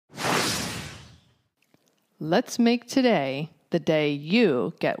Let's make today the day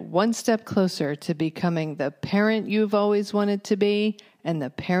you get one step closer to becoming the parent you've always wanted to be and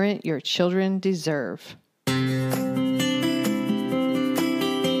the parent your children deserve.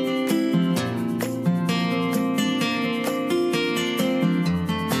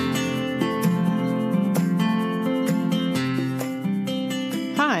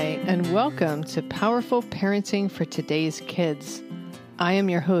 Hi, and welcome to Powerful Parenting for Today's Kids. I am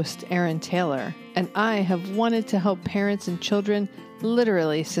your host, Erin Taylor, and I have wanted to help parents and children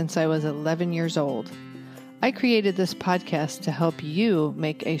literally since I was 11 years old. I created this podcast to help you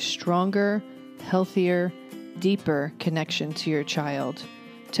make a stronger, healthier, deeper connection to your child,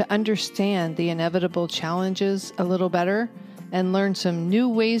 to understand the inevitable challenges a little better, and learn some new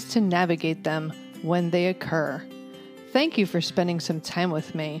ways to navigate them when they occur. Thank you for spending some time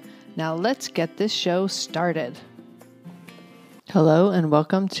with me. Now let's get this show started. Hello and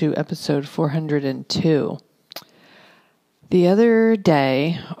welcome to episode 402. The other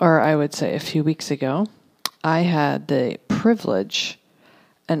day, or I would say a few weeks ago, I had the privilege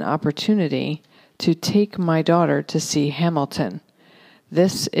and opportunity to take my daughter to see Hamilton.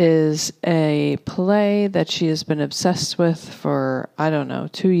 This is a play that she has been obsessed with for,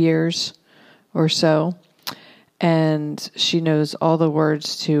 2 years or so. And she knows all the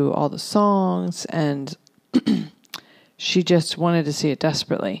words to all the songs, and she just wanted to see it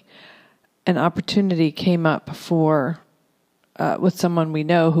desperately. An opportunity came up for with someone we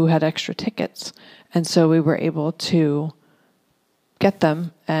know who had extra tickets. And so we were able to get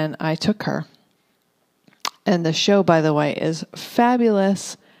them, and I took her. And the show, by the way, is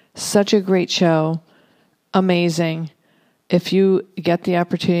fabulous. Such a great show. Amazing. If you get the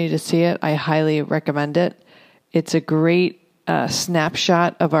opportunity to see it, I highly recommend it. It's a great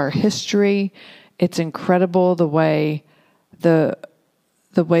snapshot of our history. It's incredible the way the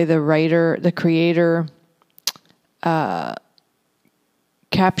writer, the creator,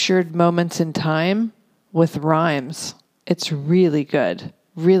 captured moments in time with rhymes. It's really good.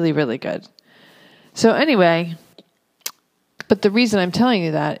 Really, really good. So anyway, but the reason I'm telling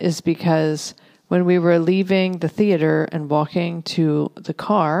you that is because when we were leaving the theater and walking to the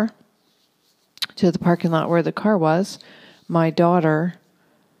car, to the parking lot where the car was, my daughter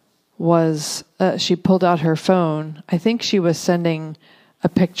she pulled out her phone. I think she was sending a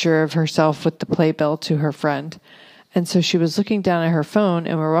picture of herself with the playbill to her friend. And so she was looking down at her phone,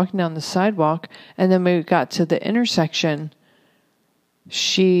 and we're walking down the sidewalk, and then we got to the intersection.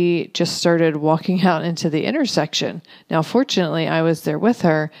 She just started walking out into the intersection. Now, fortunately, I was there with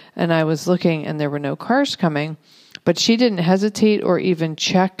her, and I was looking, and there were no cars coming, but she didn't hesitate or even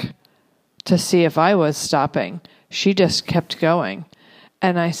check to see if I was stopping. She just kept going.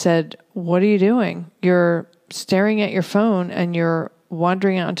 And I said, "What are you doing? You're staring at your phone and you're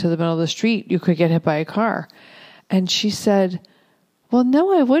wandering out into the middle of the street. You could get hit by a car." And she said, "Well,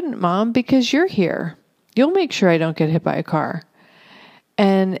 no, I wouldn't, Mom, because you're here. You'll make sure I don't get hit by a car."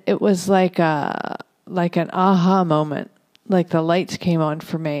 And it was like an aha moment, like the lights came on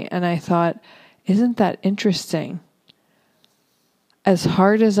for me. And I thought, isn't that interesting? As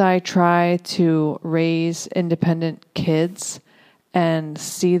hard as I try to raise independent kids and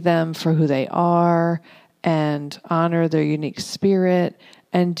see them for who they are and honor their unique spirit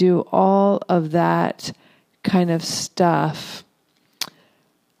and do all of that kind of stuff,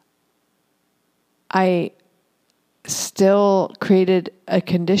 I still created a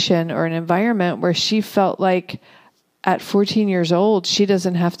condition or an environment where she felt like at 14 years old, she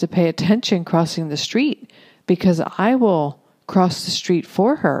doesn't have to pay attention crossing the street because I will cross the street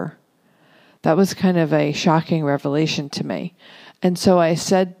for her. That was kind of a shocking revelation to me. And so I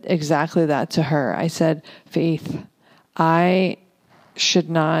said exactly that to her. I said, "Faith, I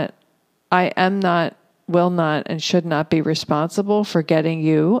am not, will not, and should not be responsible for getting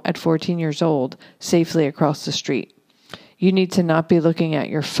you at 14 years old safely across the street. You need to not be looking at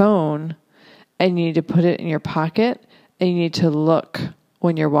your phone, and you need to put it in your pocket, and you need to look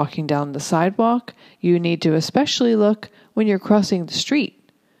when you're walking down the sidewalk. You need to especially look when you're crossing the street.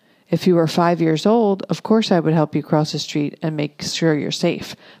 If you were 5 years old, of course I would help you cross the street and make sure you're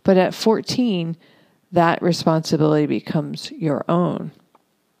safe. But at 14, that responsibility becomes your own."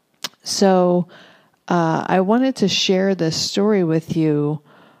 So I wanted to share this story with you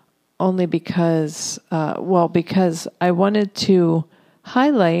only because I wanted to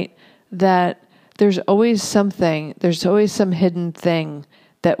highlight that there's always some hidden thing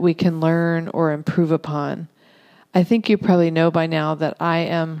that we can learn or improve upon. I think you probably know by now that I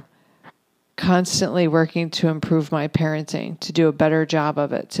am constantly working to improve my parenting, to do a better job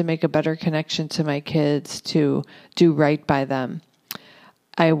of it, to make a better connection to my kids, to do right by them.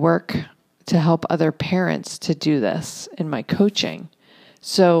 I work to help other parents to do this in my coaching.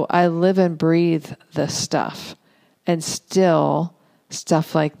 So I live and breathe this stuff, and still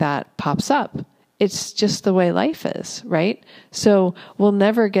stuff like that pops up. It's just the way life is, right? So we'll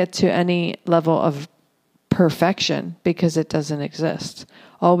never get to any level of perfection because it doesn't exist.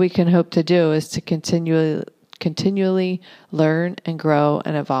 All we can hope to do is to continually learn and grow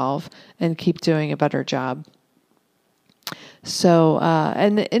and evolve and keep doing a better job. So,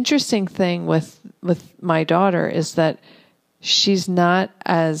 and the interesting thing with my daughter is that she's not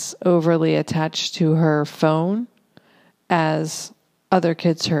as overly attached to her phone as other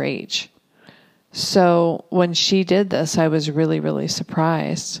kids her age. So when she did this, I was really, really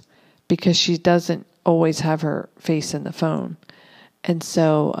surprised because she doesn't always have her face in the phone. And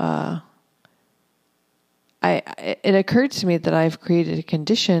so it occurred to me that I've created a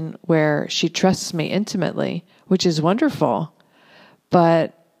condition where she trusts me intimately, which is wonderful,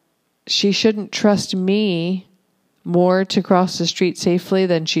 but she shouldn't trust me more to cross the street safely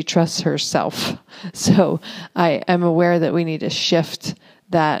than she trusts herself. So I am aware that we need to shift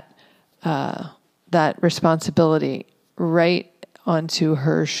that responsibility right onto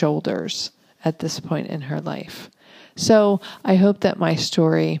her shoulders at this point in her life. So I hope that my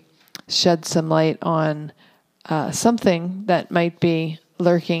story sheds some light on something that might be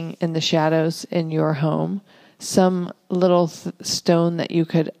lurking in the shadows in your home, some little stone that you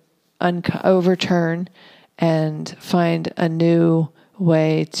could overturn and find a new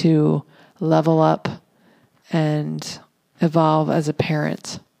way to level up and evolve as a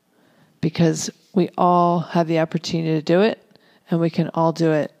parent, because we all have the opportunity to do it, and we can all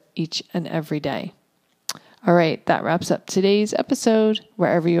do it each and every day. All right, that wraps up today's episode.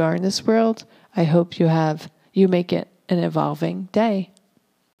 Wherever you are in this world, I hope you make it an evolving day.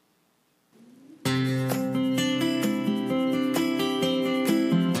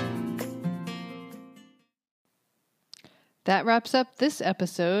 That wraps up this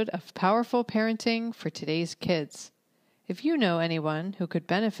episode of Powerful Parenting for Today's Kids. If you know anyone who could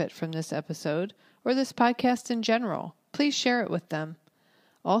benefit from this episode or this podcast in general, please share it with them.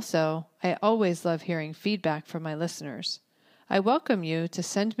 Also, I always love hearing feedback from my listeners. I welcome you to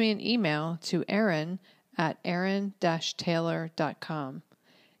send me an email to erin@erin-taylor.com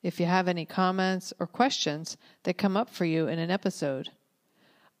if you have any comments or questions that come up for you in an episode.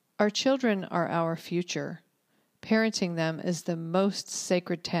 Our children are our future. Parenting them is the most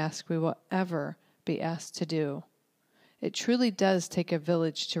sacred task we will ever be asked to do. It truly does take a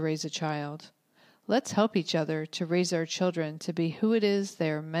village to raise a child. Let's help each other to raise our children to be who it is they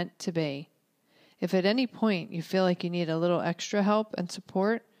are meant to be. If at any point you feel like you need a little extra help and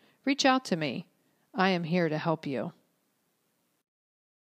support, reach out to me. I am here to help you.